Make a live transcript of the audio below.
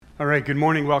All right, good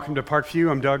morning. Welcome to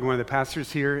Parkview. I'm Doug, one of the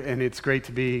pastors here, and it's great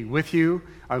to be with you.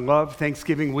 I love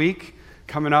Thanksgiving week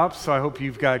coming up, so I hope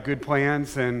you've got good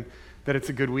plans and that it's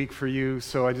a good week for you.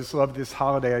 So I just love this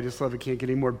holiday. I just love it. Can't get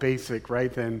any more basic,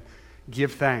 right, than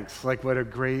give thanks. Like, what a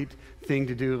great thing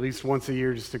to do at least once a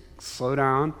year, just to slow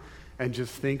down and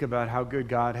just think about how good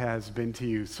God has been to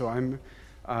you. So I'm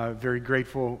a very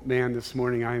grateful man this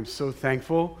morning. I am so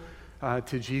thankful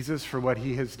to Jesus for what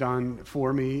he has done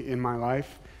for me in my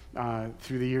life.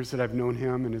 Through the years that I've known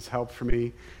him and his help for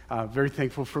me. Very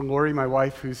thankful for Lori, my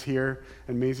wife, who's here,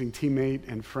 an amazing teammate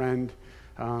and friend.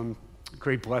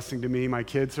 Great blessing to me. My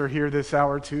kids are here this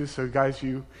hour too, so guys,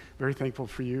 very thankful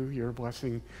for you. You're a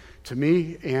blessing to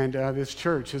me and this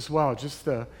church as well. Just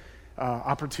the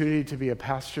opportunity to be a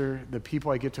pastor, the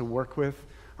people I get to work with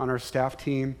on our staff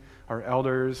team, our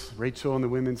elders, Rachel and the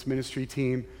women's ministry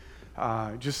team,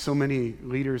 just so many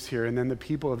leaders here, and then the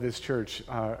people of this church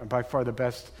are by far the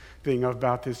best thing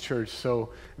about this church.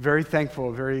 So very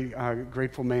thankful, very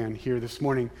grateful man here this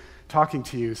morning talking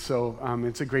to you. So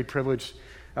it's a great privilege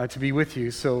to be with you.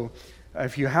 So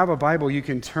if you have a Bible, you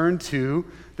can turn to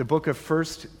the book of 1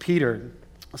 Peter.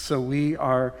 So we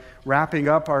are wrapping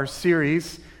up our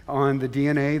series on the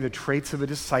DNA, the traits of a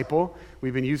disciple.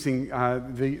 We've been using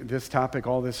this topic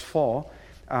all this fall.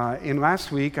 And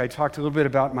last week, I talked a little bit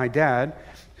about my dad,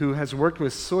 who has worked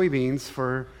with soybeans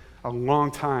for a long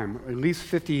time, at least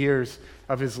 50 years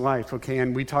of his life, okay?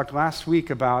 And we talked last week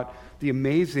about the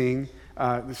amazing,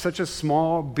 such a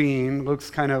small bean, looks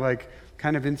kind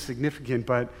of insignificant,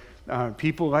 but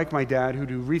people like my dad who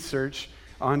do research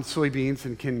on soybeans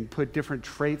and can put different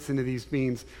traits into these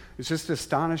beans, it's just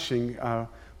astonishing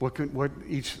what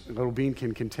each little bean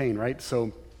can contain, right?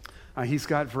 So he's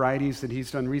got varieties that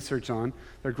he's done research on.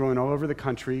 They're growing all over the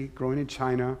country, growing in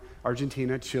China,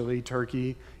 Argentina, Chile,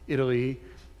 Turkey, Italy,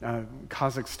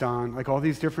 Kazakhstan, like all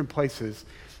these different places.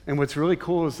 And what's really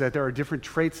cool is that there are different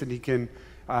traits that he can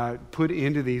put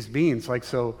into these beans, like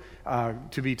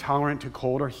to be tolerant to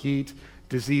cold or heat,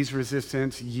 disease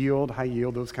resistance, yield, high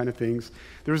yield, those kind of things.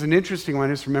 There was an interesting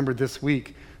one I just remembered this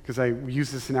week, because I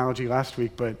used this analogy last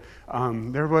week, but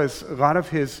there was a lot of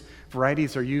his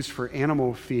varieties are used for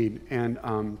animal feed, and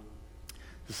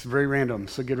this is very random,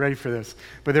 so get ready for this.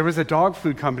 But there was a dog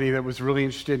food company that was really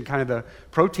interested in kind of the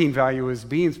protein value of his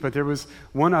beans, but there was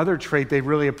one other trait they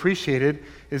really appreciated,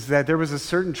 is that there was a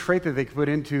certain trait that they could put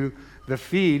into the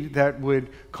feed that would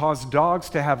cause dogs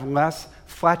to have less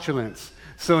flatulence.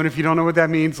 So, and if you don't know what that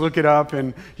means, look it up,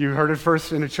 and you heard it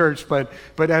first in a church, but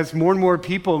as more and more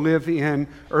people live in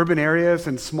urban areas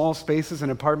and small spaces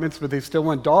and apartments, but they still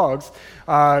want dogs,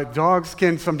 dogs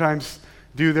can sometimes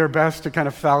do their best to kind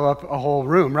of foul up a whole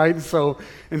room, right?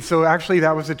 And so actually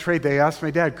that was a trait. They asked my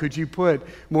dad, could you put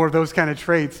more of those kind of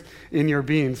traits in your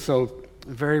beans? So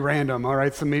very random, all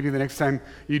right? So maybe the next time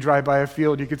you drive by a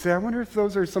field, you could say, I wonder if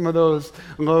those are some of those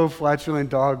low flatulent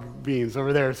dog beans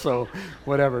over there, so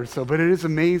whatever. So, but it is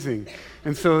amazing.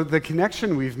 And so the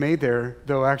connection we've made there,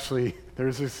 though actually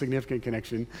there's a significant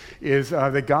connection, is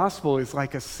the gospel is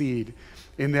like a seed,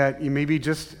 in that you maybe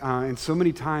just, and so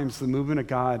many times the movement of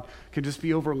God can just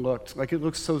be overlooked. Like, it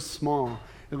looks so small,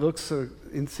 it looks so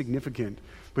insignificant.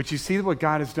 But you see what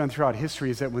God has done throughout history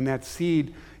is that when that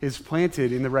seed is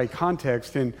planted in the right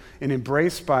context and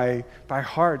embraced by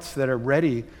hearts that are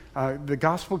ready, the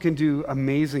gospel can do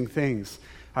amazing things.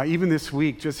 Even this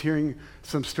week, just hearing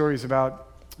some stories about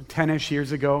 10-ish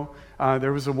years ago,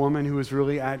 there was a woman who was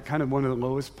really at kind of one of the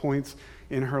lowest points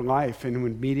in her life, and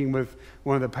when meeting with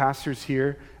one of the pastors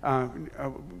here,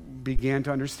 began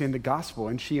to understand the gospel,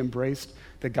 and she embraced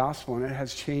the gospel, and it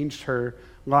has changed her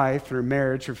life, her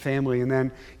marriage, her family, and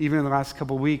then even in the last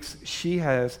couple of weeks, she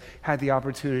has had the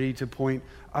opportunity to point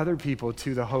other people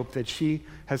to the hope that she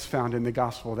has found in the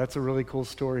gospel. That's a really cool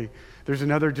story. There's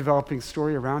another developing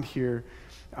story around here.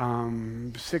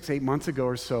 6-8 months ago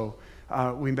or so,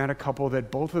 we met a couple that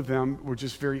both of them were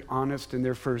just very honest in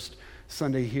their first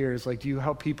Sunday here. It's like, do you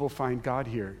help people find God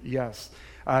here? Yes.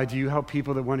 Do you help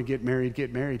people that want to get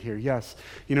married here? Yes.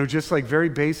 You know, just like very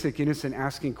basic, innocent,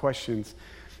 asking questions.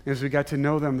 As we got to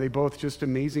know them, they both just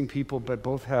amazing people, but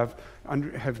both have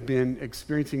been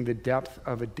experiencing the depth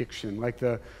of addiction. Like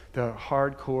the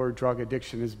hardcore drug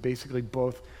addiction is basically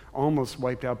both almost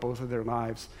wiped out both of their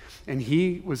lives. And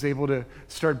he was able to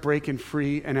start breaking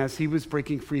free, and as he was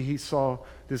breaking free, he saw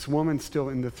this woman still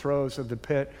in the throes of the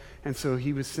pit, and so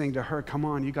he was saying to her, come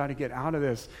on, you got to get out of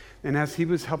this. And as he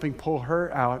was helping pull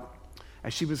her out,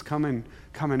 as she was coming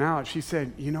out, she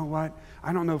said, you know what?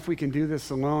 I don't know if we can do this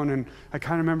alone. And I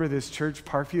kind of remember this church,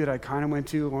 Parkview, that I kind of went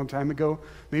to a long time ago.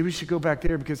 Maybe we should go back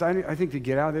there because I think to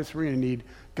get out of this, we're going to need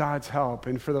God's help.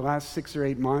 And for the last 6 or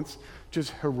 8 months,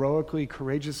 just heroically,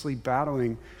 courageously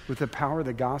battling with the power of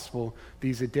the gospel,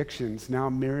 these addictions. Now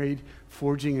married,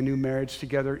 forging a new marriage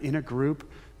together in a group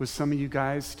with some of you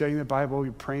guys, studying the Bible,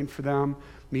 we're praying for them,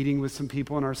 meeting with some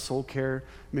people in our soul care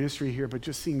ministry here, but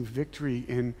just seeing victory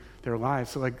in their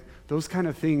lives. So like those kind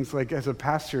of things, like as a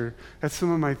pastor, that's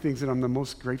some of my things that I'm the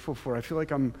most grateful for. I feel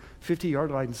like I'm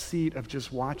 50-yard line seat of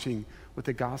just watching what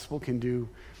the gospel can do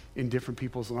in different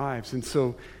people's lives. And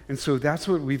so that's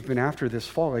what we've been after this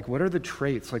fall. Like, what are the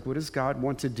traits? Like, what does God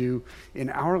want to do in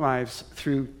our lives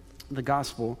through the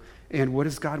gospel? And what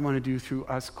does God want to do through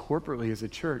us corporately as a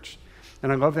church?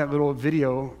 And I love that little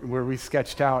video where we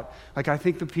sketched out. Like, I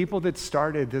think the people that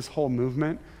started this whole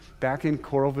movement back in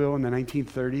Coralville in the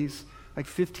 1930s, like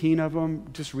 15 of them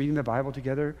just reading the Bible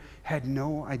together, had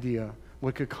no idea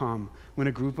what could come when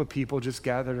a group of people just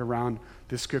gathered around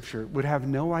the scripture, would have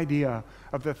no idea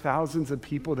of the thousands of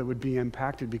people that would be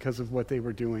impacted because of what they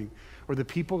were doing, or the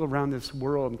people around this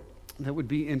world that would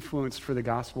be influenced for the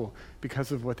gospel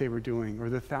because of what they were doing, or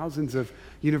the thousands of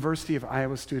University of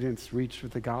Iowa students reached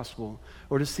with the gospel,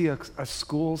 or to see a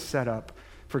school set up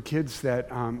for kids that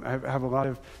have a lot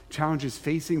of challenges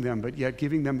facing them, but yet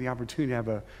giving them the opportunity to have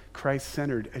a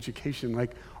Christ-centered education.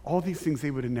 Like all these things they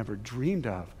would have never dreamed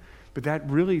of. But that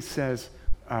really says,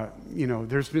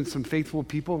 there's been some faithful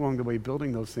people along the way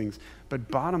building those things. But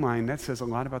bottom line, that says a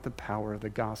lot about the power of the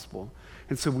gospel.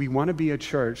 And so we want to be a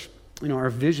church,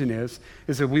 our vision is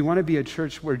that we want to be a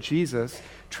church where Jesus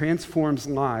transforms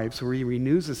lives, where he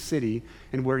renews a city,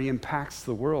 and where he impacts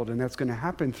the world. And that's going to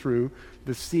happen through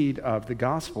the seed of the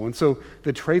gospel. And so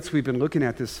the traits we've been looking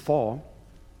at this fall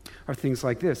are things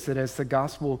like this, that as the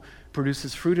gospel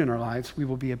produces fruit in our lives, we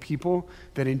will be a people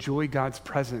that enjoy God's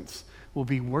presence. We'll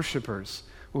be worshipers.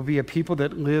 We'll be a people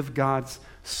that live God's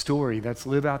story, that's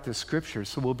live out the scriptures.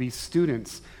 So we'll be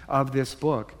students of this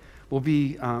book. We'll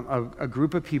be a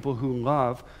group of people who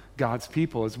love God's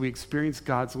people. As we experience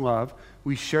God's love,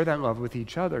 we share that love with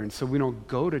each other. And so we don't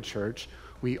go to church.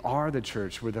 We are the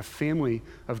church. We're the family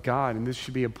of God. And this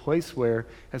should be a place where,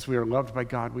 as we are loved by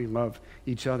God, we love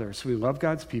each other. So we love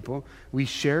God's people. We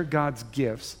share God's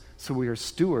gifts. So we are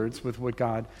stewards with what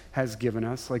God has given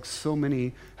us, like so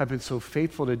many have been so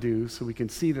faithful to do, so we can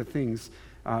see the things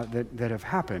that have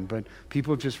happened. But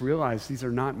people just realize these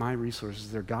are not my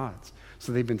resources, they're God's.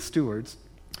 So they've been stewards.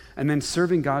 And then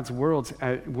serving God's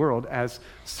world as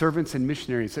servants and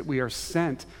missionaries, that we are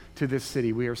sent to this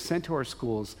city. We are sent to our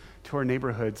schools, to our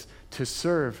neighborhoods, to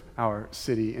serve our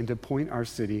city and to point our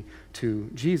city to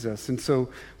Jesus. And so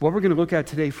what we're going to look at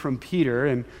today from Peter,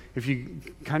 and if you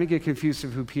kind of get confused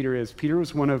of who Peter is, Peter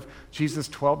was one of Jesus'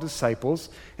 12 disciples,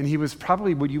 and he was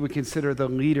probably what you would consider the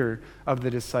leader of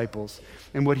the disciples.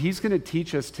 And what he's going to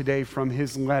teach us today from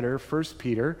his letter, 1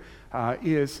 Peter,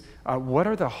 is what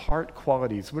are the heart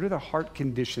qualities, what are the heart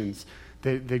conditions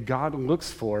that God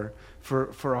looks for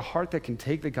a heart that can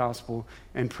take the gospel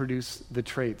and produce the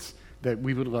traits that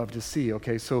we would love to see,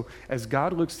 okay? So as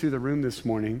God looks through the room this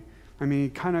morning, I mean, he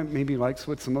kind of maybe likes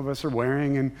what some of us are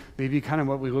wearing and maybe kind of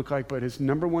what we look like, but his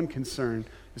number one concern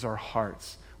is our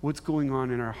hearts. What's going on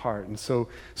in our heart? And so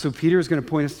Peter is going to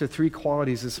point us to 3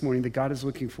 qualities this morning that God is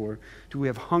looking for. Do we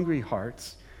have hungry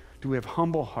hearts? Do we have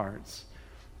humble hearts?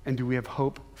 And do we have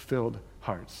hope-filled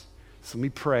hearts? So let me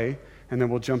pray, and then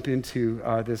we'll jump into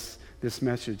this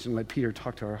message and let Peter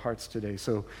talk to our hearts today.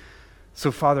 So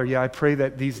Father, I pray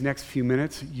that these next few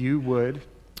minutes you would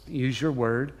use your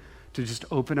word to just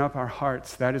open up our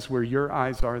hearts. That is where your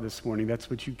eyes are this morning. That's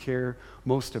what you care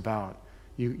most about.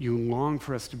 You long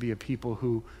for us to be a people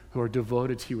who are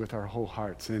devoted to you with our whole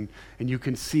hearts. And you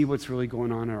can see what's really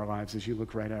going on in our lives as you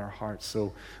look right at our hearts.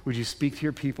 So would you speak to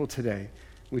your people today?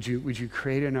 Would you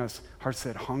create in us hearts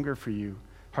that hunger for you,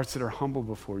 hearts that are humble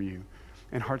before you,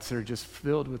 and hearts that are just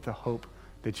filled with the hope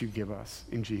that you give us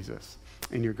in Jesus.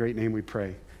 In your great name we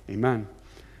pray. Amen.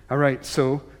 All right,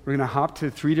 so we're going to hop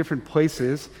to 3 different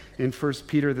places in 1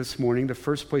 Peter this morning. The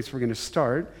first place we're going to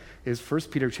start is 1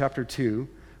 Peter chapter 2,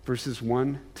 verses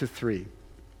 1 to 3.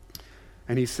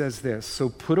 And he says this, "So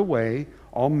put away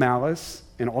all malice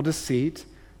and all deceit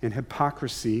and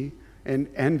hypocrisy and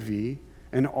envy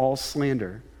and all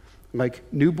slander. Like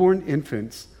newborn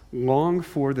infants, long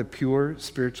for the pure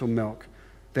spiritual milk,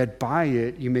 that by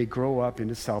it you may grow up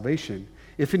into salvation,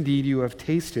 if indeed you have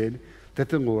tasted that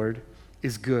the Lord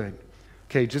is good."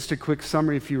 Okay, just a quick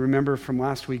summary. If you remember from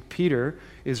last week, Peter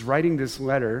is writing this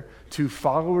letter to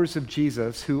followers of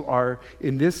Jesus who are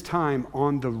in this time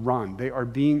on the run. They are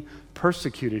being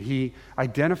persecuted. He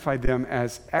identified them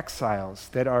as exiles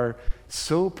that are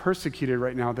so persecuted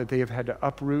right now that they have had to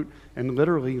uproot and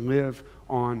literally live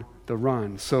on the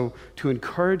run. So to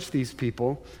encourage these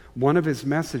people, one of his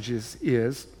messages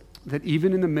is that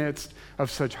even in the midst of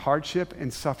such hardship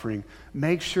and suffering,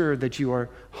 make sure that you are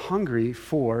hungry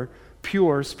for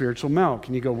pure spiritual milk.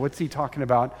 And you go, what's he talking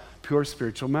about, pure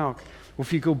spiritual milk? Well,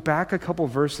 if you go back a couple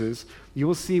verses, you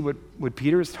will see what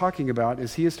Peter is talking about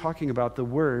is he is talking about the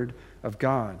Word of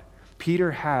God. Peter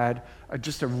had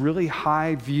just a really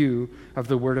high view of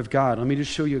the Word of God. Let me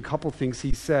just show you a couple things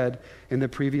he said in the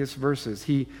previous verses.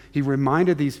 He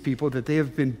reminded these people that they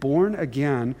have been born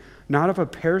again, not of a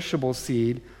perishable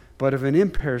seed, but of an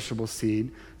imperishable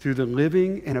seed through the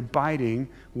living and abiding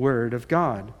Word of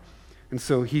God. And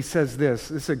so he says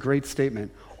this is a great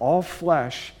statement. All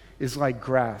flesh is like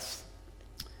grass,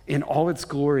 and all its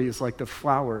glory is like the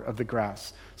flower of the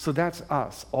grass. So that's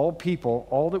us. All people,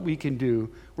 all that we can do,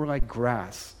 we're like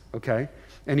grass, okay?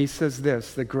 And he says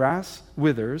this, the grass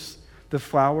withers, the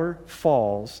flower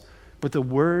falls, but the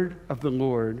word of the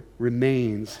Lord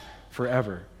remains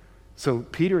forever. So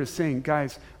Peter is saying,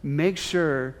 guys, make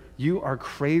sure you are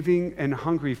craving and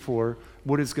hungry for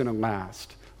what is going to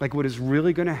last, like what is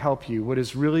really going to help you, what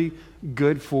is really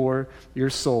good for your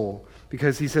soul.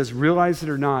 Because he says, realize it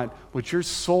or not, what your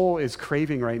soul is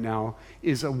craving right now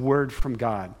is a word from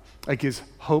God, like is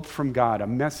hope from God, a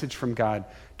message from God,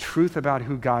 truth about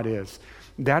who God is.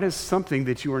 That is something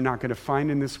that you are not going to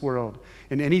find in this world.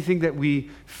 And anything that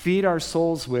we feed our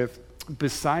souls with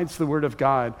besides the Word of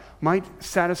God might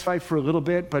satisfy for a little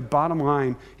bit, but bottom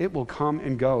line, it will come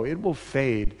and go. It will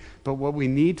fade. But what we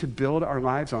need to build our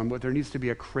lives on, what there needs to be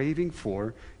a craving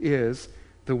for, is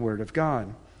the Word of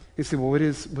God. You say, well, what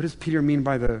does Peter mean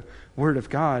by the Word of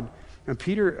God? And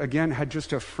Peter, again, had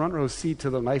just a front row seat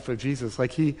to the life of Jesus.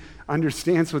 Like he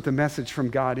understands what the message from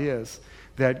God is,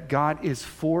 that God is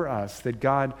for us, that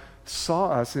God saw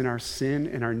us in our sin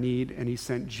and our need, and he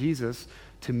sent Jesus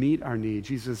to meet our need.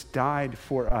 Jesus died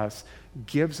for us,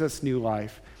 gives us new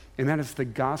life, and that is the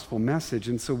gospel message.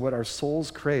 And so what our souls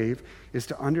crave is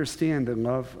to understand the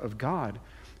love of God.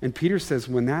 And Peter says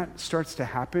when that starts to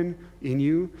happen in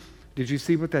you, did you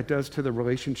see what that does to the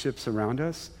relationships around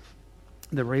us?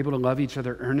 That we're able to love each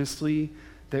other earnestly,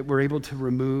 that we're able to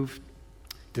remove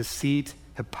deceit,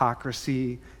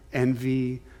 hypocrisy,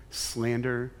 envy,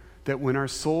 slander, that when our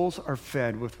souls are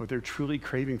fed with what they're truly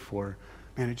craving for,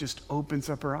 man, it just opens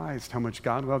up our eyes to how much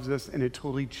God loves us, and it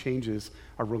totally changes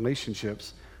our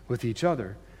relationships with each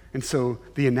other. And so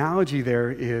the analogy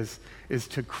there is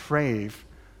to crave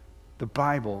the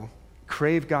Bible,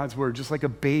 crave God's word, just like a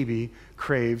baby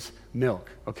craves milk,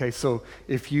 okay? So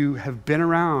if you have been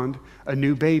around a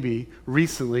new baby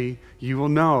recently, you will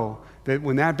know that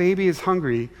when that baby is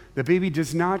hungry, the baby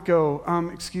does not go,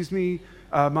 excuse me,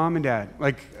 Mom and Dad,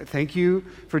 like, thank you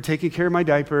for taking care of my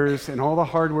diapers and all the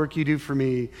hard work you do for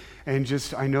me. And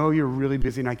just, I know you're really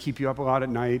busy and I keep you up a lot at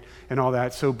night and all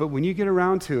that. So, but when you get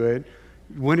around to it,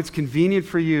 when it's convenient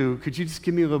for you, could you just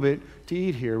give me a little bit to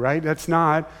eat here, right? That's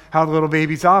not how little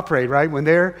babies operate, right? When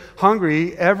they're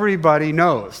hungry, everybody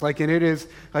knows. Like, and it is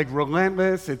like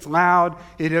relentless, it's loud,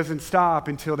 it doesn't stop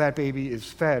until that baby is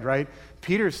fed, right?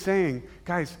 Peter's saying,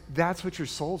 guys, that's what your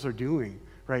souls are doing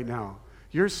right now.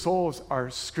 Your souls are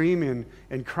screaming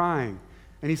and crying.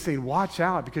 And he's saying, watch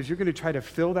out, because you're going to try to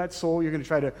fill that soul. You're going to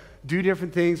try to do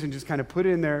different things and just kind of put it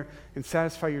in there and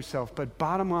satisfy yourself. But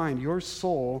bottom line, your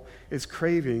soul is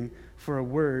craving for a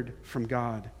word from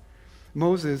God.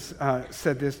 Moses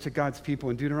said this to God's people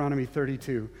in Deuteronomy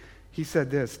 32. He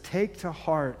said this, take to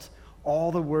heart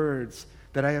all the words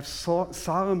that I have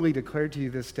solemnly declared to you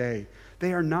this day.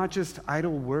 They are not just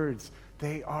idle words.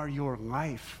 They are your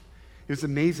life. It was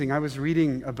amazing. I was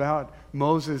reading about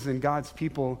Moses and God's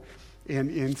people, and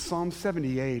in Psalm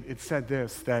 78, it said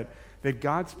this, that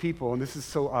God's people, and this is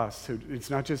so us, so it's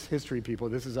not just history people,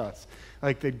 this is us,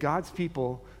 like that God's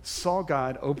people saw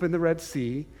God open the Red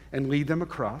Sea and lead them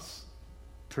across.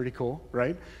 Pretty cool,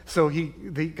 right? So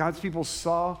God's people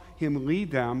saw him lead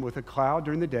them with a cloud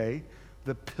during the day,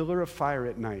 the pillar of fire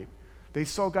at night. They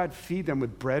saw God feed them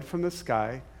with bread from the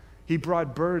sky. He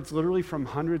brought birds literally from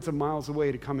hundreds of miles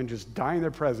away to come and just die in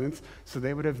their presence so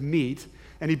they would have meat.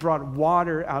 And he brought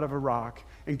water out of a rock.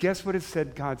 And guess what it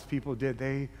said God's people did?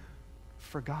 They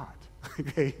forgot.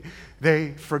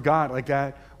 they forgot, like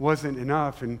that wasn't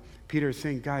enough. And Peter is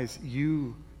saying, guys,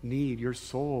 your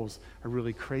souls are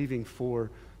really craving for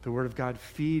the Word of God.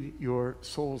 Feed your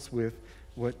souls with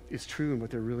what is true and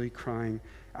what they're really crying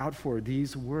out for.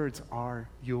 These words are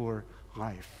your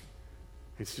life.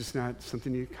 It's just not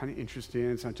something you're kind of interested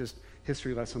in. It's not just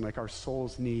history lesson. Like, our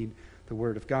souls need the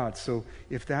word of God. So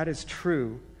if that is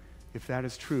true,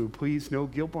 please, no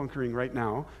guilt bunkering right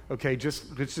now. Okay,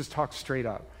 let's just talk straight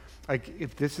up. Like,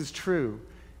 if this is true,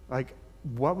 like,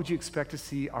 what would you expect to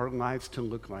see our lives to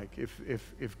look like?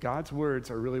 If God's words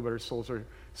are really what our souls are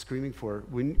screaming for,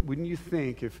 wouldn't you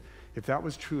think, if that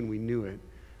was true and we knew it,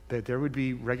 that there would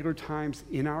be regular times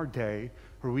in our day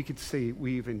where we could say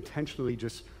we've intentionally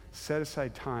just set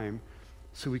aside time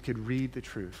so we could read the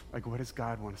truth? Like, what does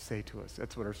God want to say to us?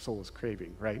 That's what our soul is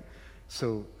craving, right?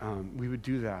 So we would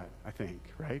do that, I think,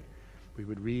 right? We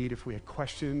would read if we had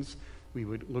questions. We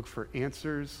would look for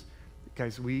answers.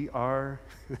 Guys, we are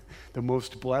the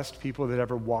most blessed people that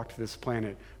ever walked this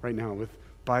planet right now, with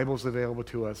Bibles available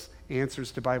to us,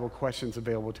 answers to Bible questions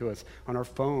available to us on our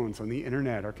phones, on the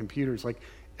internet, our computers, like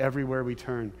everywhere we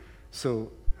turn.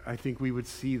 So I think we would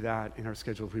see that in our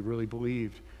schedule if we really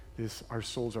believed this, our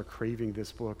souls are craving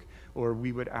this book. Or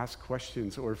we would ask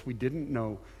questions, or if we didn't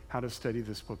know how to study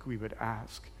this book, we would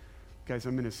ask. Guys,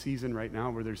 I'm in a season right now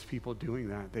where there's people doing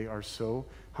that. They are so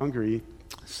hungry,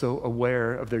 so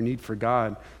aware of their need for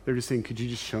God. They're just saying, could you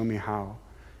just show me how?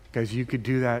 Guys, you could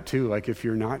do that too. Like, if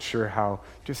you're not sure how,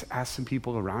 just ask some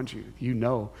people around you.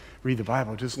 Read the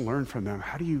Bible, just learn from them.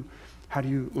 How do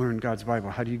you learn God's Bible?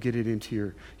 How do you get it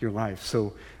into your life?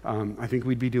 So I think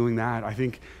we'd be doing that. I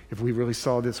think if we really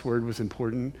saw this word was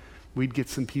important, we'd get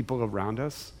some people around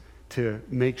us to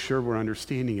make sure we're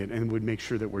understanding it, and would make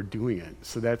sure that we're doing it.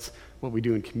 So that's what we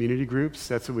do in community groups.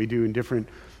 That's what we do in different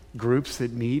groups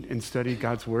that meet and study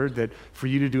God's word. That for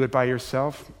you to do it by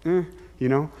yourself,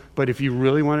 but if you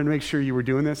really wanted to make sure you were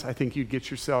doing this, I think you'd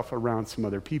get yourself around some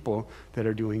other people that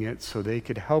are doing it so they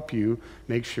could help you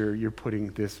make sure you're putting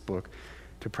this book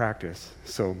to practice.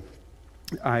 So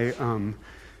I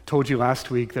told you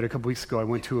last week that a couple weeks ago I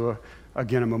went to a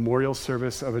memorial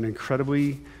service of an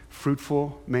incredibly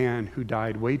fruitful man who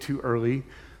died way too early,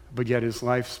 but yet his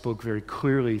life spoke very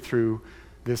clearly through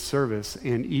this service.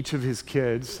 And each of his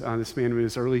kids, this man was in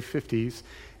his early 50s,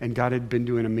 and God had been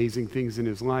doing amazing things in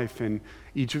his life, and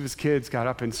each of his kids got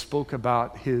up and spoke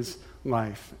about his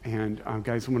life. And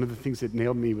guys, one of the things that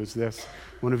nailed me was this.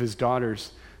 One of his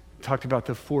daughters talked about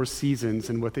the 4 seasons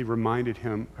and what they reminded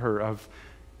her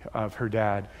of her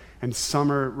dad. And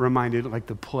summer reminded, like,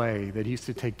 the play, that he used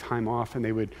to take time off and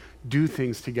they would do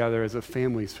things together as a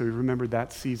family. So we remembered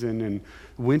that season. And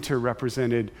winter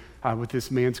represented, with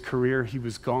this man's career, he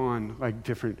was gone like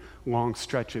different long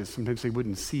stretches. Sometimes they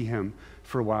wouldn't see him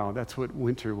for a while. That's what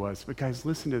winter was. But guys,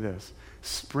 listen to this.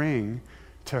 Spring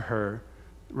to her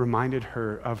reminded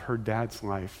her of her dad's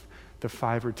life, the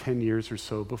 5 or 10 years or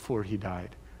so before he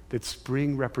died. That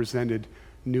spring represented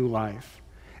new life.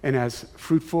 And as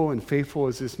fruitful and faithful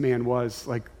as this man was,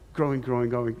 like growing,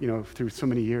 through so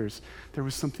many years, there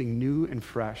was something new and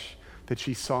fresh that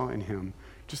she saw in him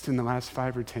just in the last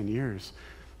 5 or 10 years.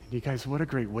 And you guys, what a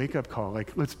great wake-up call.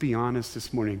 Like, let's be honest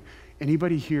this morning.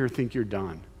 Anybody here think you're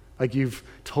done? Like, you've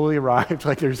totally arrived,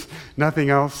 like there's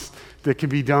nothing else that can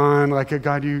be done. Like,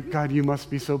 God, you must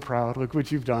be so proud. Look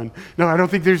what you've done. No, I don't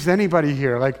think there's anybody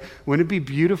here. Like, wouldn't it be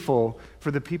beautiful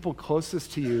for the people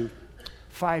closest to you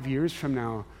 5 years from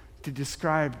now to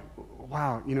describe,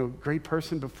 wow, great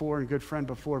person before and good friend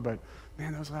before, but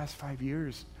man, those last 5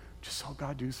 years, just saw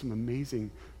God do some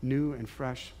amazing new and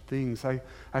fresh things.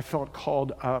 I felt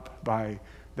called up by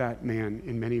that man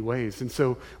in many ways. And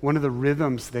so one of the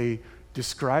rhythms they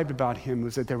described about him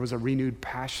was that there was a renewed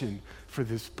passion for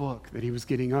this book, that he was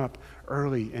getting up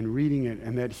early and reading it,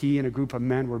 and that he and a group of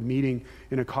men were meeting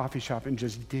in a coffee shop and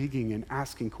just digging and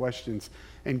asking questions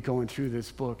and going through this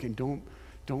book. And don't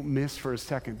miss for a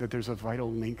second that there's a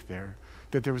vital link there,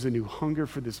 that there was a new hunger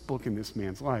for this book in this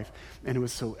man's life. And it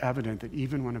was so evident that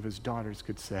even one of his daughters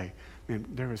could say, man,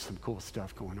 there was some cool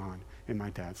stuff going on in my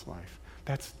dad's life.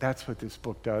 That's what this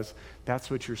book does.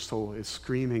 That's what your soul is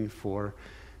screaming for.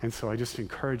 And so I just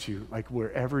encourage you, like,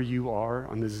 wherever you are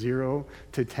on the 0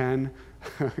 to 10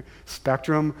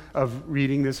 spectrum of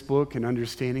reading this book and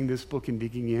understanding this book and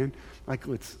digging in, like,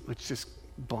 let's just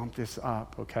bump this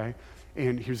up, okay?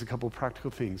 And here's a couple of practical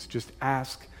things. Just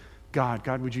ask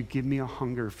God, would you give me a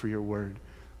hunger for your word?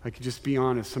 Like, just be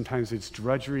honest. Sometimes it's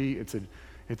drudgery. It's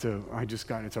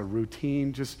a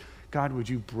routine. Just, God, would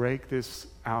you break this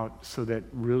out so that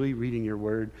really reading your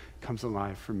word comes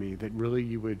alive for me, that really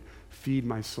you would feed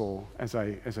my soul as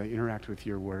I interact with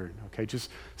your word, okay? Just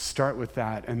start with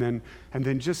that, and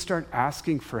then just start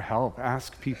asking for help.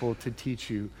 Ask people to teach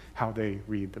you how they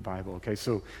read the Bible, okay?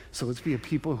 So let's be a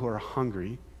people who are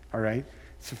hungry, all right?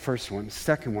 It's the first one.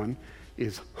 Second one,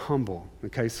 is humble.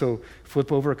 Okay, so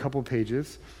flip over a couple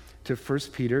pages to 1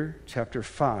 Peter chapter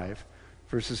 5,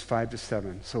 verses 5 to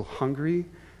 7. So hungry,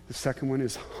 the second one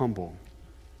is humble.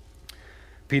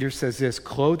 Peter says this,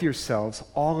 clothe yourselves,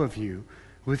 all of you,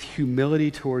 with humility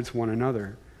towards one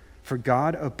another. For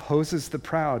God opposes the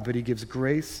proud, but he gives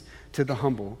grace to the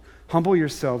humble. Humble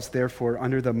yourselves, therefore,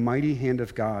 under the mighty hand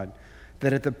of God,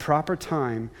 that at the proper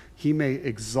time he may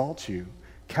exalt you,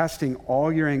 casting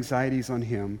all your anxieties on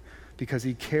him because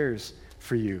he cares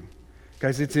for you.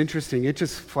 Guys, it's interesting. It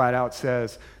just flat out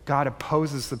says God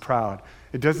opposes the proud.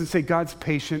 It doesn't say God's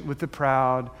patient with the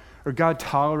proud or God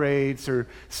tolerates or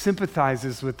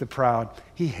sympathizes with the proud.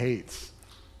 He hates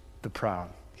the proud.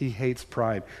 He hates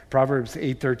pride. Proverbs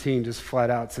 8:13 just flat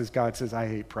out says, God says, I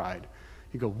hate pride.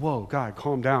 You go, whoa, God,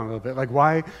 calm down a little bit. Like,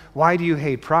 why do you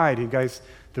hate pride? And guys,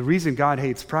 the reason God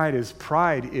hates pride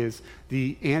is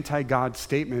the anti-God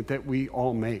statement that we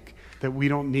all make, that we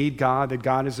don't need God, that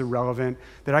God is irrelevant,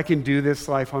 that I can do this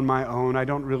life on my own, I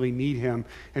don't really need him.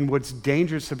 And what's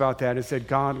dangerous about that is that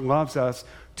God loves us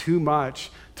too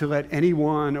much to let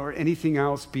anyone or anything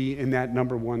else be in that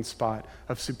number one spot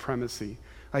of supremacy.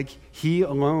 Like, he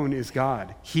alone is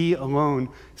God. He alone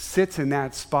sits in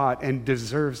that spot and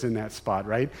deserves in that spot,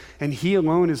 right? And he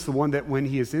alone is the one that when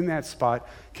he is in that spot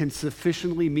can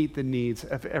sufficiently meet the needs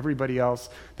of everybody else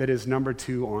that is number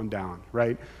two on down,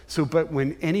 right? So, but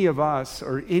when any of us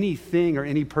or anything or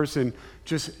any person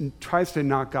just tries to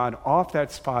knock God off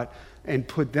that spot and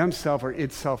put themselves or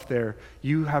itself there,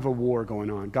 you have a war going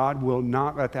on. God will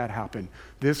not let that happen.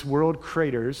 This world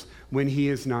craters when he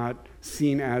is not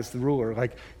seen as the ruler.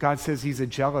 Like, God says he's a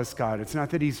jealous God. It's not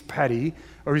that he's petty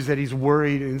or that he's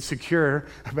worried and insecure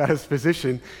about his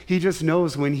position. He just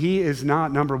knows when he is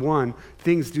not number one,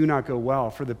 things do not go well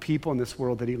for the people in this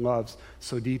world that he loves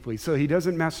so deeply. So he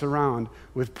doesn't mess around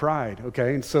with pride,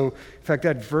 okay? And so, in fact,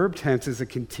 that verb tense is a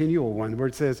continual one where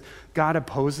it says God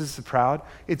opposes the proud.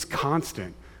 It's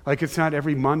constant. Like, it's not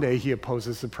every Monday he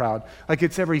opposes the proud. Like,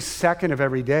 it's every second of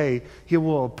every day he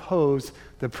will oppose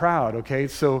the proud, okay?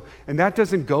 So, and that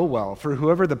doesn't go well for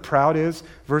whoever the proud is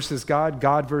versus God,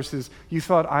 God versus, you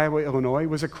thought Iowa, Illinois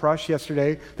was a crush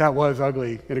yesterday? That was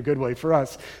ugly in a good way for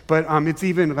us. But it's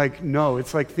even like, no,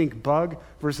 it's like think bug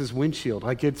versus windshield.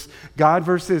 Like, it's God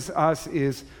versus us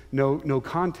is no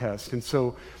contest. And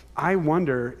so I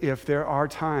wonder if there are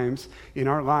times in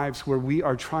our lives where we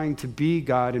are trying to be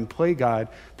God and play God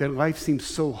that life seems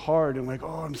so hard and like,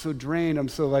 oh, I'm so drained. I'm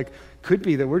so like, could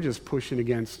be that we're just pushing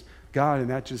against God and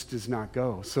that just does not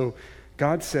go. So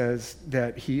God says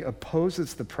that he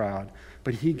opposes the proud,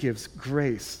 but he gives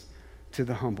grace to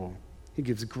the humble. He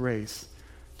gives grace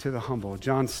to the humble.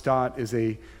 John Stott is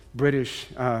a British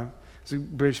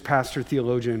pastor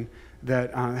theologian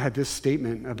that had this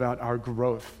statement about our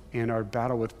growth and our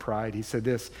battle with pride. He said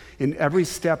this, in every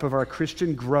step of our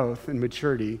Christian growth and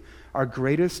maturity, our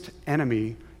greatest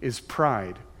enemy is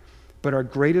pride, but our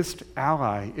greatest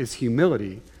ally is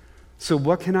humility. So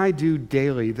what can I do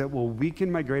daily that will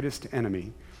weaken my greatest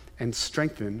enemy and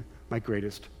strengthen my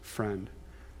greatest friend?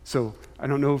 So I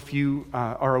don't know if you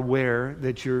are aware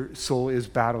that your soul is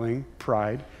battling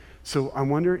pride. So I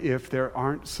wonder if there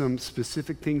aren't some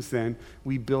specific things then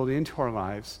we build into our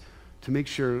lives to make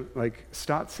sure, like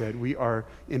Stott said, we are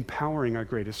empowering our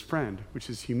greatest friend,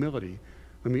 which is humility.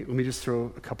 Let me just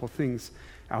throw a couple things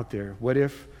out there. What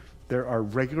if there are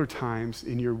regular times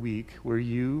in your week where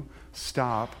you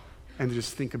stop and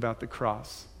just think about the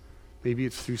cross? Maybe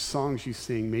it's through songs you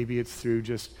sing. Maybe it's through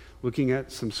just looking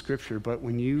at some scripture. But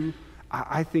when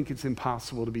I think it's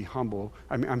impossible to be humble.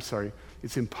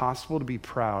 It's impossible to be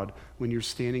proud when you're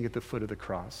standing at the foot of the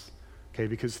cross, okay?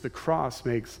 Because the cross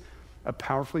makes a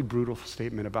powerfully brutal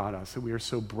statement about us, that we are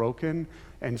so broken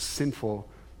and sinful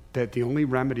that the only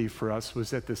remedy for us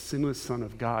was that the sinless Son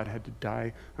of God had to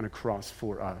die on a cross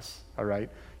for us, all right?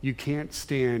 You can't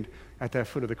stand at that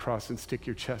foot of the cross and stick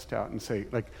your chest out and say,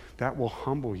 like, that will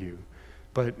humble you.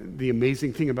 But the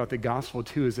amazing thing about the gospel,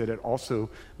 too, is that it also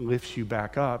lifts you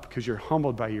back up because you're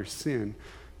humbled by your sin.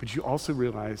 But you also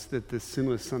realize that the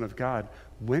sinless Son of God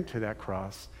went to that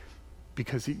cross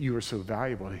because you were so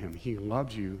valuable to him. He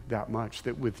loved you that much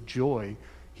that with joy,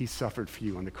 he suffered for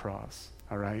you on the cross,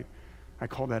 all right? I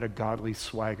call that a godly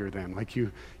swagger then. Like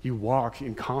you walk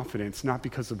in confidence, not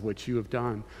because of what you have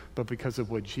done, but because of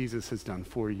what Jesus has done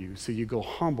for you. So you go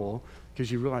humble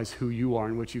because you realize who you are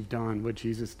and what you've done, what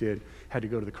Jesus did, had to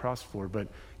go to the cross for. But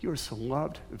you are so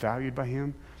loved, valued by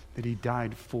him, that he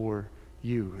died for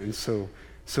you. And so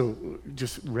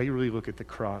just regularly look at the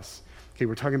cross. Okay,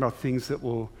 we're talking about things that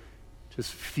will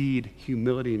just feed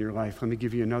humility in your life. Let me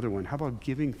give you another one. How about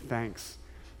giving thanks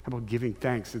How about giving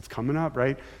thanks? It's coming up,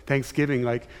 right? Thanksgiving,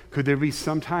 like, could there be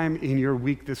some time in your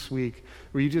week this week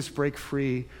where you just break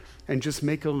free and just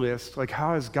make a list? Like,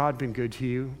 how has God been good to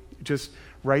you? Just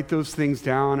write those things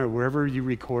down, or wherever you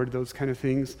record those kind of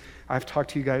things. I've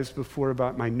talked to you guys before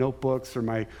about my notebooks or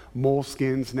my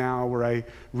moleskins now, where I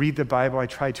read the Bible. I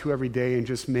try to every day and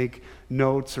just make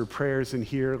notes or prayers in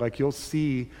here. Like, you'll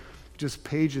see just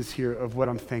pages here of what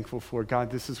I'm thankful for.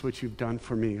 God, this is what you've done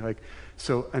for me. Like,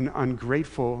 so an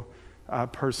ungrateful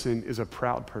person is a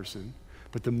proud person.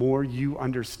 But the more you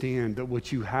understand that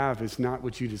what you have is not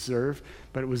what you deserve,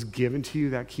 but it was given to you,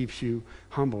 that keeps you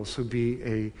humble. So be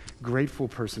a grateful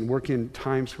person. Work in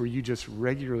times where you just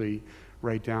regularly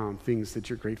write down things that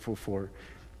you're grateful for.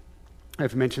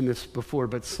 I've mentioned this before,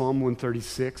 but Psalm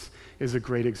 136 is a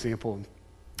great example.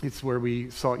 It's where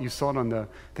you saw it on the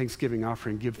Thanksgiving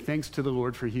offering. Give thanks to the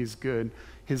Lord, for he is good.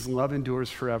 His love endures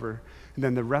forever. And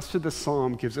then the rest of the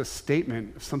psalm gives a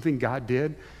statement of something God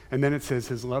did, and then it says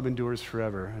his love endures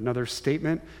forever. Another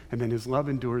statement, and then his love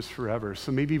endures forever.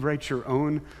 So maybe write your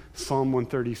own Psalm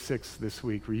 136 this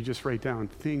week, where you just write down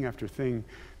thing after thing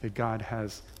that God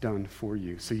has done for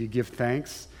you. So you give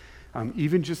thanks.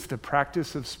 Even just the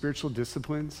practice of spiritual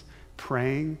disciplines,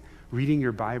 praying, reading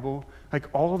your Bible, like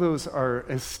all those are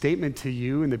a statement to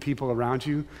you and the people around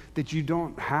you that you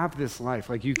don't have this life.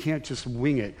 Like you can't just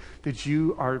wing it, that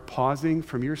you are pausing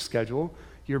from your schedule,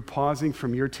 you're pausing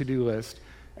from your to-do list,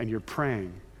 and you're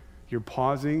praying. You're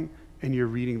pausing and you're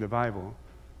reading the Bible.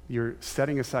 You're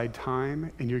setting aside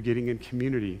time and you're getting in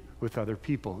community with other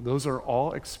people. Those are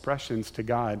all expressions to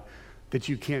God that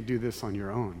you can't do this on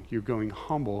your own. You're going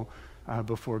humble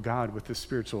before God with the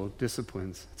spiritual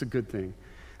disciplines. It's a good thing.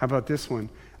 How about this one?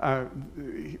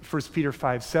 1 Peter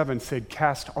 5:7 said,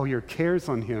 cast all your cares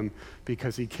on him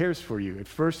because he cares for you. At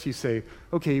first you say,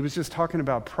 okay, he was just talking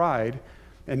about pride,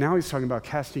 and now he's talking about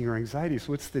casting your anxieties.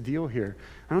 What's the deal here?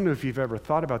 I don't know if you've ever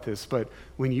thought about this, but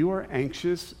when you are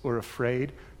anxious or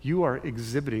afraid, you are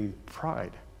exhibiting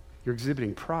pride. You're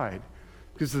exhibiting pride.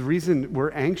 Because the reason we're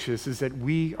anxious is that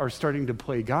we are starting to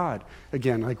play God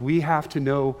again. Like we have to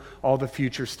know all the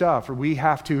future stuff, or we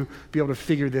have to be able to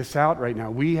figure this out right now.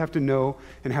 We have to know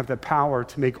and have the power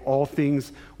to make all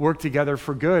things work together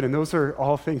for good. And those are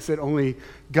all things that only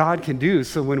God can do.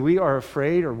 So when we are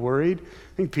afraid or worried,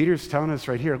 I think Peter's telling us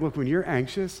right here, look, when you're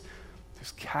anxious,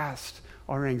 just cast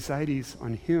our anxieties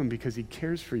on him because he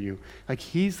cares for you. Like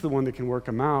he's the one that can work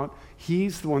them out.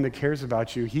 He's the one that cares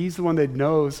about you. He's the one that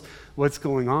knows what's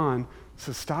going on.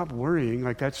 So stop worrying.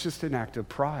 Like that's just an act of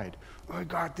pride. Oh, I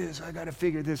got this. I got to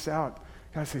figure this out.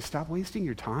 God say, stop wasting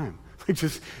your time. Like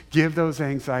just give those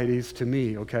anxieties to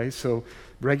me, okay? So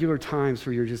regular times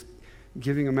where you're just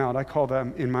giving them out. I call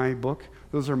them in my book,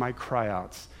 those are my cry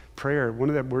outs. Prayer, one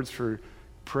of the words for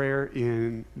prayer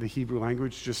in the Hebrew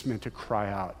language just meant to cry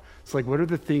out. It's like, what are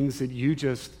the things that you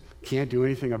just can't do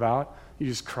anything about? You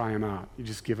just cry them out. You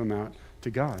just give them out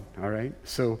to God, all right?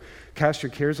 So cast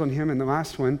your cares on him. And the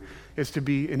last one is to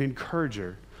be an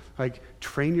encourager. Like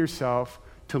train yourself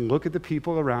to look at the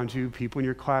people around you, people in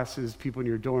your classes, people in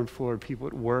your dorm floor, people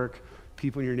at work,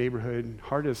 people in your neighborhood,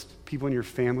 hardest, people in your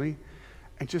family,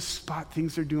 and just spot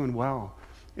things they're doing well.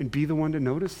 And be the one to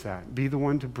notice that. Be the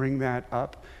one to bring that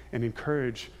up and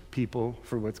encourage people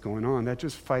for what's going on. That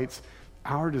just fights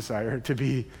our desire to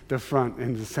be the front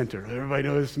and the center. Everybody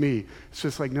knows me. It's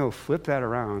just like, no, flip that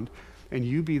around and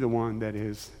you be the one that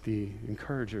is the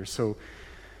encourager. So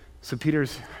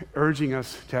Peter's urging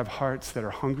us to have hearts that are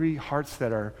hungry, hearts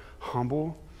that are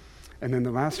humble. And then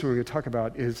the last one we're going to talk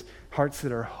about is hearts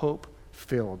that are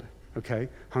hope-filled, okay?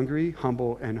 Hungry,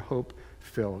 humble, and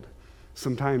hope-filled.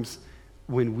 Sometimes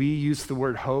when we use the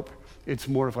word hope, it's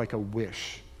more of like a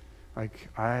wish. Like,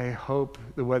 I hope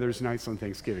the weather's nice on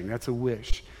Thanksgiving. That's a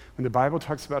wish. When the Bible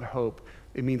talks about hope,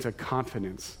 it means a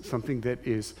confidence, something that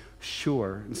is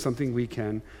sure and something we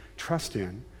can trust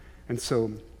in. And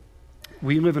so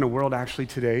we live in a world actually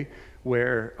today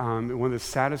where one of the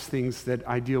saddest things that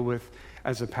I deal with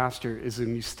as a pastor is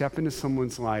when you step into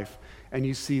someone's life and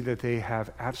you see that they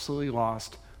have absolutely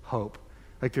lost hope.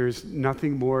 Like there's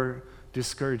nothing more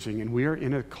discouraging. And we are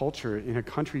in a culture, in a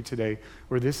country today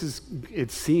where this is, it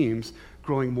seems,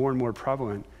 growing more and more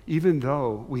prevalent. Even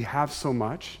though we have so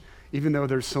much, even though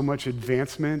there's so much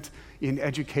advancement in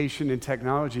education and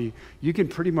technology, you can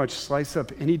pretty much slice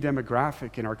up any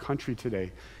demographic in our country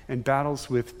today. And battles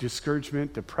with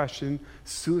discouragement, depression,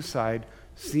 suicide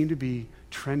seem to be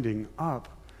trending up.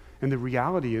 And the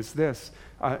reality is this,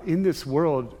 in this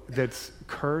world that's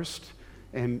cursed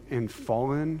and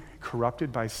fallen,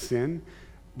 corrupted by sin,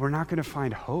 we're not going to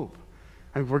find hope.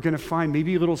 And we're going to find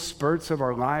maybe little spurts of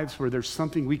our lives where there's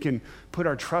something we can put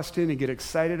our trust in and get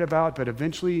excited about, but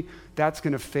eventually that's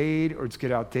going to fade, or it's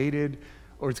get outdated,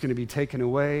 or it's going to be taken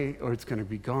away, or it's going to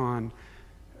be gone.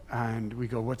 And we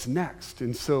go, what's next?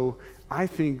 And so I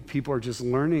think people are just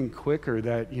learning quicker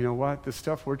that, you know what, the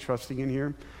stuff we're trusting in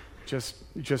here just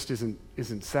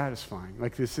isn't satisfying.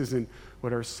 Like, this isn't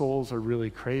what our souls are really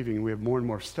craving. We have more and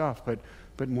more stuff, but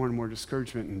more and more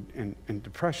discouragement and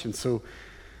depression. So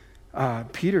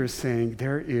Peter is saying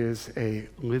there is a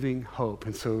living hope.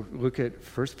 And so look at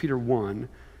 1 Peter 1,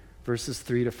 verses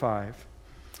 3 to 5.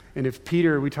 And if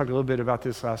Peter, we talked a little bit about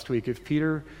this last week, if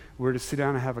Peter were to sit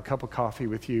down and have a cup of coffee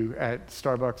with you at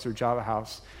Starbucks or Java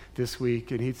House this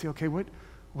week, and he'd say, okay,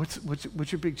 what's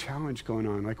your big challenge going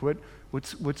on? Like,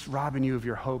 what's robbing you of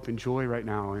your hope and joy right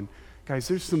now? And guys,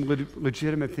 there's some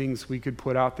legitimate things we could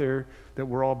put out there that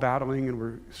we're all battling and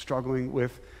we're struggling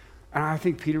with. And I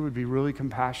think Peter would be really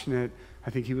compassionate. I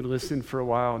think he would listen for a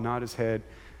while, nod his head,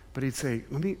 but he'd say,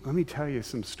 let me tell you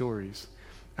some stories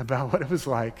about what it was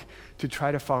like to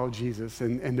try to follow Jesus.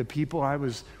 And the people I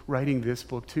was writing this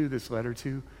book to, this letter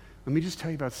to, let me just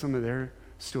tell you about some of their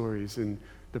stories and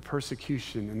the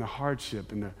persecution and the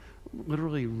hardship and the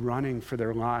literally running for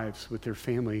their lives with their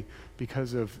family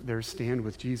because of their stand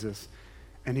with Jesus.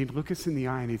 And he'd look us in the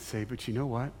eye and he'd say, but you know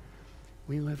what?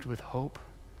 We lived with hope.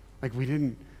 Like, we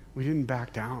didn't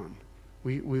back down.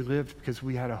 We lived because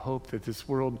we had a hope that this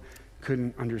world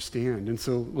couldn't understand. And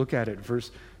so look at it,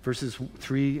 verses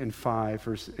 3 and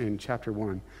 5 in chapter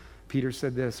 1. Peter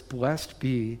said this, blessed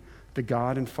be the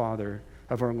God and Father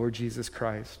of our Lord Jesus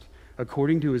Christ.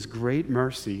 According to his great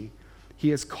mercy, he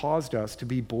has caused us to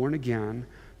be born again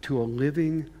to a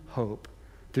living hope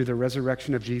through the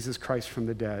resurrection of Jesus Christ from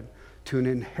the dead, to an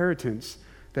inheritance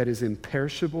that is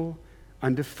imperishable,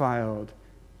 undefiled,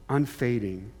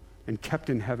 unfading, and kept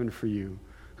in heaven for you,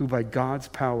 who by God's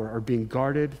power are being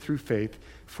guarded through faith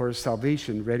for a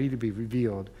salvation ready to be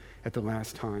revealed at the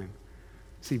last time.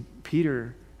 See,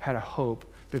 Peter had a hope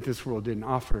that this world didn't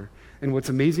offer. And what's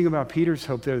amazing about Peter's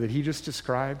hope there that he just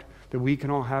described, that we can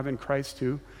all have in Christ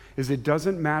too, is it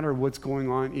doesn't matter what's going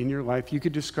on in your life. You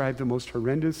could describe the most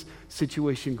horrendous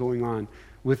situation going on.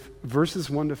 With verses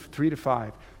 3 to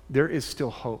 5, there is still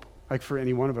hope, like for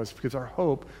any one of us, because our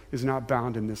hope is not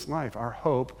bound in this life. Our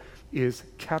hope is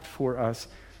kept for us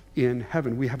in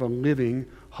heaven. We have a living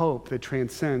hope that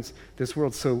transcends this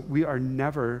world. So we are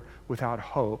never without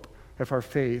hope if our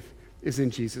faith is in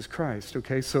Jesus Christ,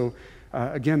 okay? So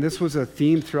again, this was a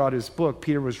theme throughout his book.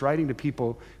 Peter was writing to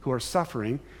people who are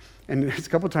suffering. And there's a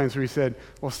couple times where he said,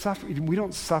 well, we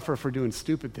don't suffer for doing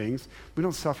stupid things. We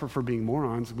don't suffer for being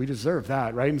morons. We deserve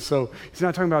that, right? And so he's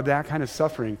not talking about that kind of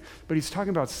suffering, but he's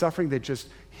talking about suffering that just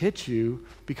hits you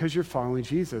because you're following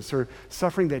Jesus, or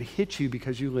suffering that hits you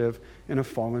because you live in a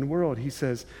fallen world. He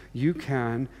says you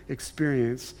can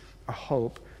experience a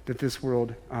hope that this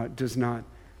world does not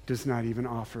even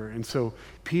offer. And so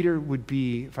Peter would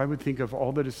be, if I would think of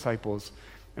all the disciples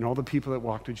and all the people that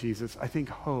walked with Jesus, I think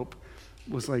hope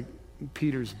was like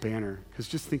Peter's banner. Because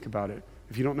just think about it.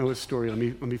 If you don't know his story, let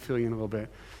me fill you in a little bit.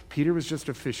 Peter was just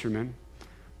a fisherman.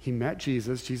 He met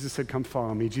Jesus. Jesus said, come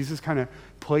follow me. Jesus kind of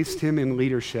placed him in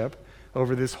leadership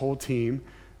over this whole team.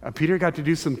 Peter got to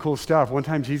do some cool stuff. One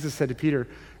time Jesus said to Peter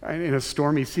in a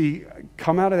stormy sea,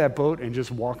 come out of that boat and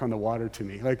just walk on the water to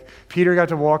me. Like, Peter got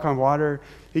to walk on water.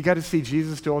 He got to see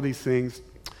Jesus do all these things.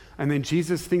 And then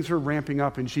things were ramping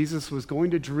up, and Jesus was going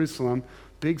to Jerusalem,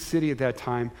 big city at that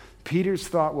time. Peter's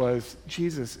thought was,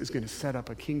 Jesus is going to set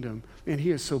up a kingdom, and he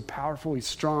is so powerful, he's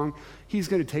strong, he's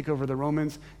going to take over the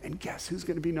Romans, and guess who's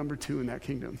going to be number 2 in that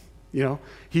kingdom? You know,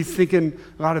 he's thinking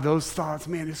a lot of those thoughts,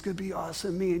 man, it's going to be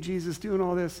awesome, me and Jesus doing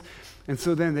all this. And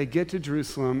so then they get to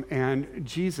Jerusalem, and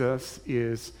Jesus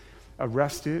is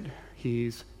arrested,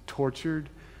 he's tortured,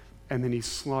 and then he's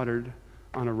slaughtered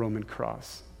on a Roman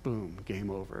cross. Boom,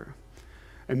 game over.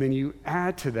 And then you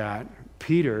add to that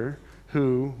Peter,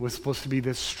 who was supposed to be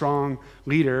this strong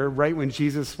leader, right when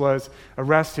Jesus was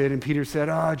arrested, and Peter said,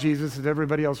 Jesus, if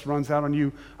everybody else runs out on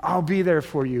you, I'll be there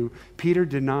for you. Peter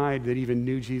denied that he even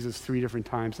knew Jesus 3 different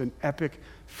times, an epic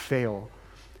fail.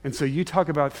 And so you talk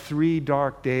about 3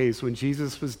 dark days when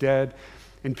Jesus was dead,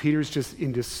 and Peter's just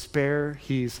in despair.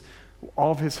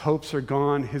 All of his hopes are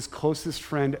gone. His closest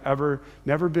friend ever,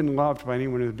 never been loved by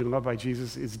anyone who had been loved by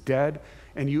Jesus, is dead.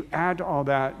 And you add to all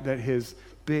that his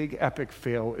big epic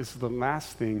fail is the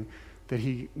last thing that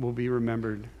he will be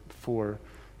remembered for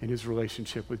in his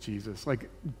relationship with Jesus. Like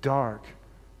dark,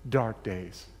 dark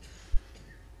days.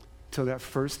 Till that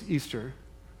first Easter,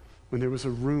 when there was a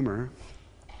rumor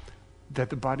that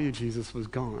the body of Jesus was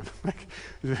gone. Like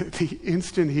the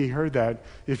instant he heard that,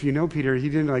 if you know Peter, he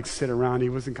didn't like sit around. He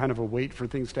wasn't kind of a wait for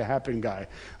things to happen guy.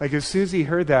 Like as soon as he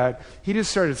heard that, he just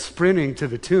started sprinting to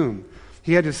the tomb.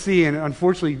 He had to see, and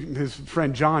unfortunately his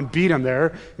friend John beat him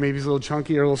there. Maybe he's a little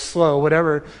chunky or a little slow,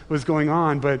 whatever was going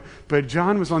on. But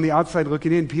John was on the outside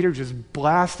looking in. Peter just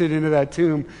blasted into that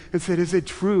tomb and said, "Is it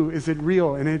true? Is it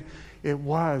real?" And it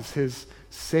was. His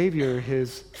Savior,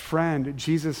 his friend,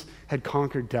 Jesus had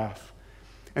conquered death.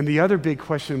 And the other big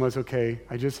question was, okay,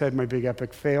 I just had my big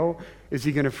epic fail. Is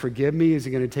he going to forgive me? Is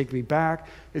he going to take me back?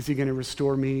 Is he going to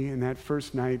restore me? And that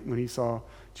first night when he saw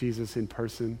Jesus in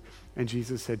person, and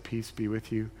Jesus said, "Peace be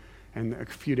with you." And a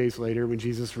few days later, when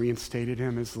Jesus reinstated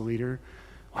him as the leader,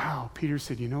 wow, Peter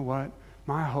said, "You know what?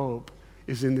 My hope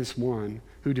is in this one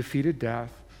who defeated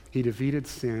death, he defeated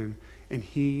sin, and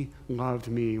he loved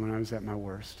me when I was at my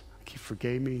worst. He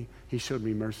forgave me, he showed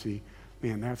me mercy.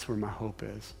 Man, that's where my hope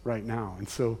is right now." And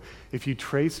so if you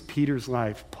trace Peter's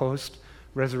life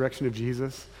post-resurrection of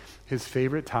Jesus, his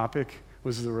favorite topic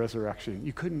was the resurrection.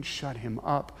 You couldn't shut him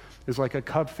up. It was like a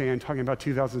Cub fan talking about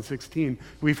 2016.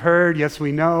 We've heard, yes,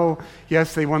 we know.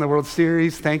 Yes, they won the World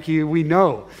Series. Thank you. We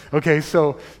know. Okay,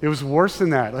 so it was worse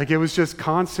than that. Like it was just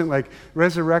constant, like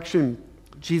resurrection.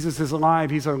 Jesus is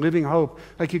alive. He's our living hope.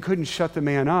 Like you couldn't shut the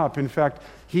man up. In fact,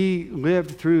 he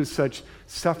lived through such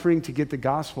suffering to get the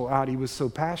gospel out. He was so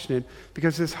passionate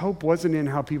because his hope wasn't in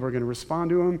how people are going to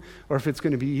respond to him or if it's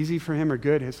going to be easy for him or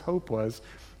good. His hope was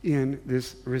in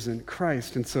this risen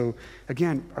Christ. And so,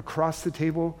 again, across the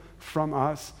table from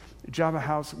us, Java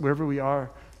House, wherever we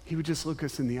are, he would just look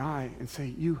us in the eye and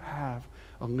say, "You have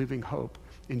a living hope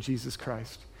in Jesus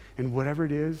Christ." And whatever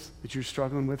it is that you're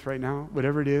struggling with right now,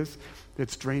 whatever it is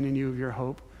that's draining you of your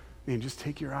hope, man, just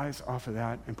take your eyes off of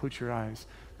that and put your eyes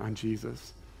on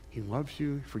Jesus. He loves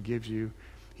you, forgives you.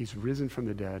 He's risen from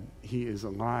the dead. He is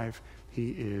alive.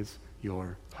 He is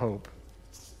your hope.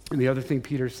 And the other thing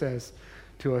Peter says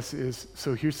to us is,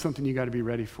 so here's something you got to be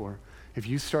ready for. If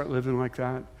you start living like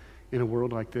that in a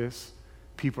world like this,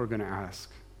 people are going to ask.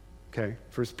 Okay,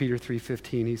 1 Peter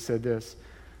 3:15, he said this,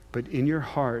 "But in your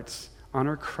hearts,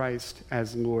 honor Christ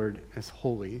as Lord, as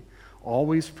holy,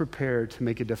 always prepared to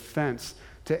make a defense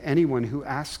to anyone who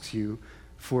asks you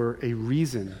for a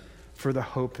reason for the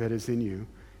hope that is in you,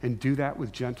 and do that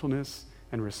with gentleness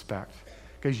and respect."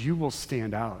 Because you will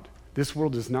stand out. This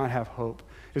world does not have hope,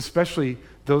 especially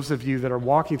those of you that are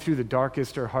walking through the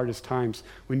darkest or hardest times.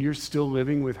 When you're still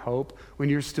living with hope, when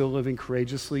you're still living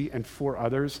courageously and for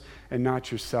others and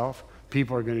not yourself,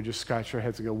 people are going to just scratch their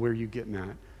heads and go, "Where are you getting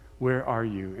at? Where are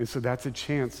you?" And so that's a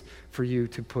chance for you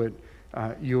to put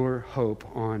your hope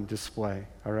on display,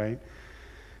 all right?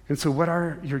 And so what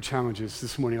are your challenges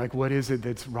this morning? Like what is it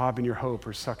that's robbing your hope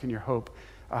or sucking your hope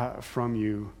from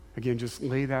you? Again, just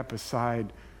lay that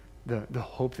beside the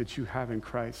hope that you have in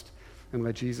Christ and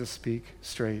let Jesus speak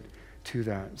straight to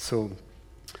that. So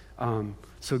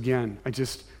again, I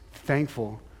just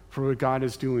thankful for what God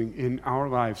is doing in our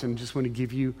lives, and just want to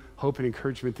give you hope and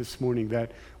encouragement this morning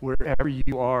that wherever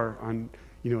you are on,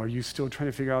 are you still trying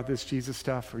to figure out this Jesus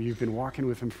stuff, or you've been walking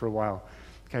with him for a while?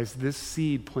 Guys, this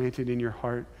seed planted in your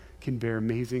heart can bear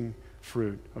amazing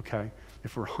fruit, okay?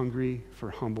 If we're hungry, if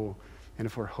we're humble, and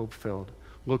if we're hope-filled,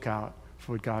 look out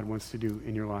for what God wants to do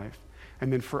in your life.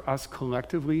 And then for us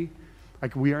collectively,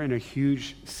 like we are in a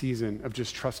huge season of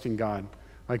just trusting God,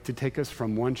 like to take us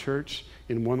from one church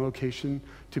in one location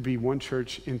to be one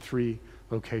church in 3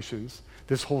 locations.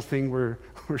 This whole thing we're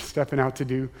stepping out to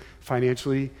do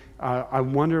financially, I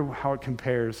wonder how it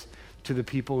compares to the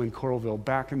people in Coralville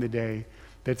back in the day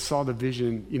that saw the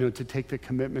vision, to take the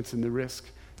commitments and the risk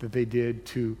that they did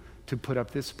to put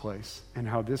up this place, and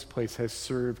how this place has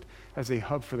served as a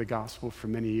hub for the gospel for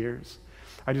many years.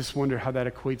 I just wonder how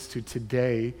that equates to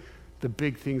today, the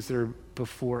big things that are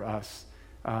before us,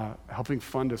 helping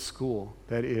fund a school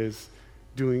that is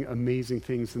doing amazing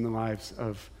things in the lives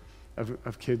of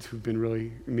kids who've been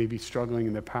really maybe struggling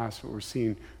in the past, but we're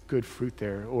seeing good fruit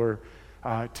there. Or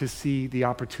to see the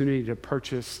opportunity to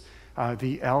purchase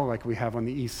the L like we have on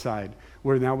the east side,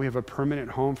 where now we have a permanent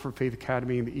home for Faith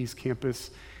Academy in the East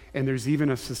Campus. And there's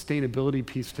even a sustainability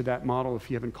piece to that model, if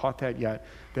you haven't caught that yet,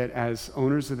 that as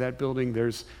owners of that building,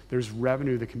 there's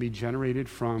revenue that can be generated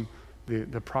from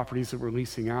the properties that we're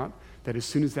leasing out, that as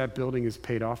soon as that building is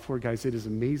paid off for, guys, it is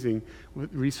amazing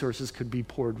what resources could be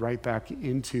poured right back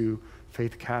into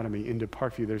Faith Academy, into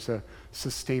Parkview. There's a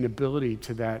sustainability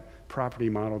to that property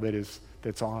model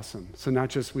that's awesome. So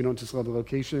we don't just love the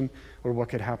location or what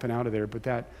could happen out of there, but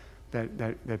that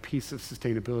piece of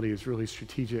sustainability is really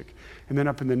strategic. And then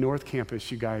up in the North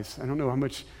Campus, you guys, I don't know how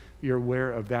much you're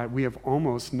aware of that. We have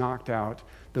almost knocked out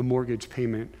the mortgage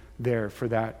payment there for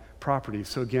that property.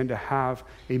 So again, to have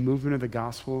a movement of the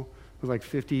gospel with like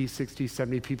 50, 60,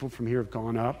 70 people from here have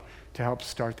gone up to help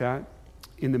start that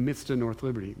in the midst of North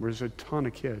Liberty, where there's a ton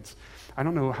of kids. I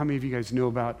don't know how many of you guys know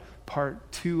about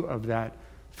part 2 of that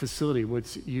facility.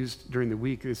 What's used during the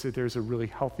week is that there's a really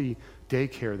healthy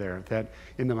daycare there that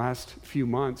in the last few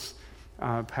months,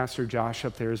 Pastor Josh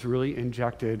up there has really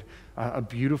injected a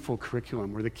beautiful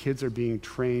curriculum where the kids are being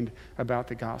trained about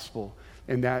the gospel.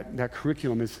 And that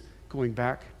curriculum is going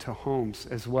back to homes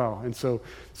as well. And so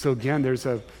again, there's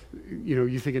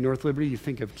you think of North Liberty, you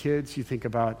think of kids, you think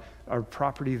about our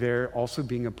property there also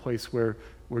being a place where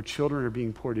children are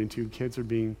being poured into, kids are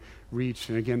being reached.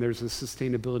 And again, there's a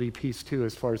sustainability piece too,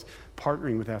 as far as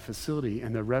partnering with that facility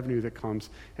and the revenue that comes,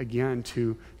 again,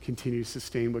 to continue to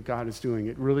sustain what God is doing.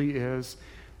 It really is,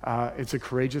 it's a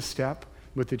courageous step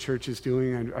what the church is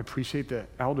doing. And I appreciate the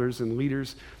elders and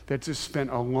leaders that just spent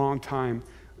a long time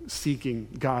seeking,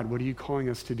 God, what are you calling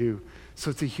us to do? So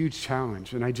it's a huge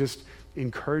challenge. And I just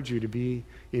encourage you to be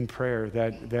in prayer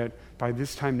that by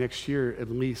this time next year, at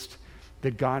least,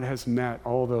 that God has met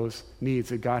all those needs,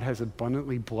 that God has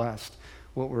abundantly blessed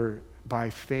what we're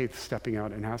by faith stepping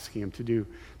out and asking him to do.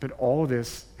 But all of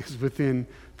this is within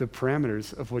the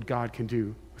parameters of what God can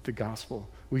do with the gospel.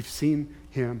 We've seen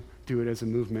him do it as a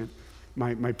movement.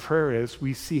 My prayer is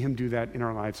we see him do that in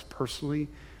our lives personally,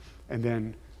 and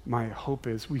then my hope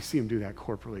is we see him do that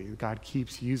corporately. God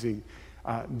keeps using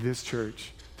this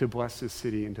church to bless this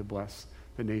city and to bless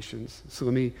the nations. So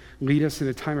let me lead us in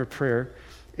a time of prayer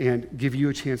and give you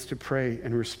a chance to pray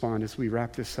and respond as we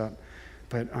wrap this up.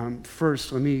 But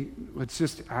first, let's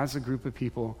just, as a group of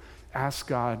people, ask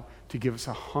God to give us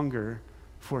a hunger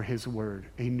for his word,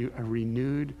 a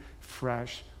renewed,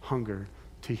 fresh hunger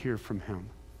to hear from him.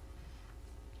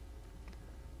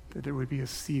 That there would be a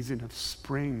season of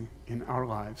spring in our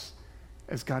lives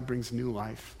as God brings new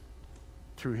life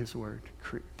through his word.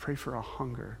 Pray for a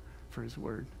hunger for his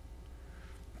word.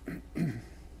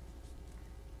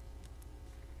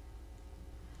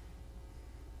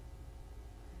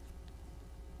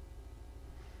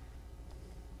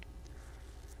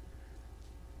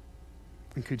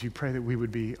 And could you pray that we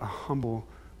would be a humble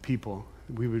people?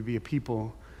 We would be a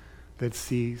people that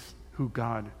sees who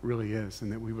God really is,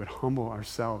 and that we would humble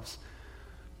ourselves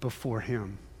before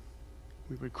him.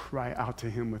 We would cry out to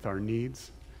him with our needs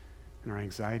and our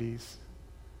anxieties.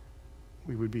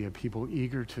 We would be a people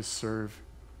eager to serve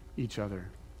each other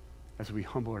as we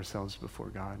humble ourselves before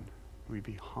God. We'd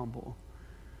be humble.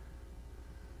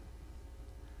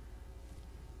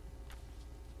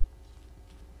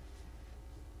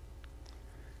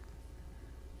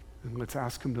 And let's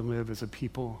ask him to live as a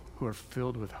people who are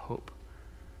filled with hope.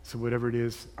 So whatever it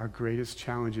is, our greatest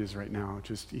challenges right now,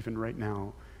 just even right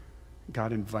now,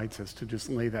 God invites us to just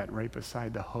lay that right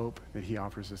beside the hope that he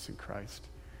offers us in Christ.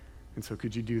 And so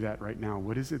could you do that right now?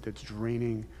 What is it that's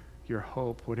draining your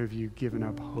hope? What have you given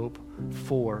up hope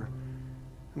for?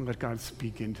 And let God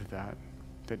speak into that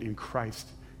in Christ,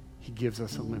 he gives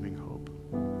us a living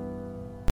hope.